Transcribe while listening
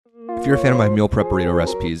If you're a fan of my meal prep burrito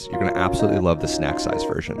recipes, you're going to absolutely love the snack size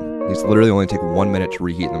version. These literally only take 1 minute to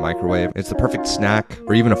reheat in the microwave. It's the perfect snack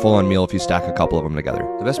or even a full-on meal if you stack a couple of them together.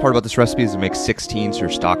 The best part about this recipe is it makes 16 so you're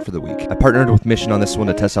stocked for the week. I partnered with Mission on this one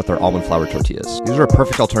to test out their almond flour tortillas. These are a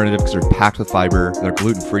perfect alternative because they're packed with fiber and they're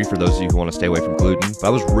gluten-free for those of you who want to stay away from gluten. But I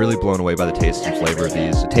was really blown away by the taste and flavor of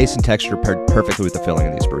these. The taste and texture paired perfectly with the filling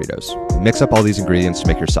in these burritos. Mix up all these ingredients to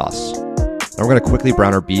make your sauce. Now we're going to quickly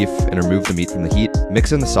brown our beef and remove the meat from the heat,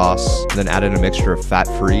 mix in the sauce, and then add in a mixture of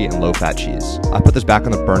fat-free and low-fat cheese. I put this back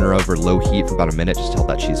on the burner over low heat for about a minute just to help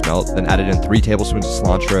that cheese melt, then added in 3 tablespoons of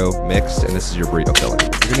cilantro, mixed, and this is your burrito filling.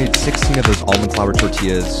 You're going to need 16 of those almond flour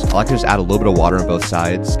tortillas. I like to just add a little bit of water on both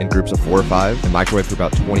sides in groups of 4 or 5 and microwave for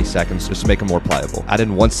about 20 seconds just to make them more pliable. Add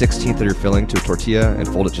in 1/16 of your filling to a tortilla and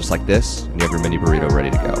fold it just like this, and you have your mini burrito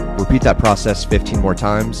ready to go. Repeat that process 15 more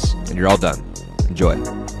times, and you're all done.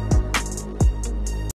 Enjoy.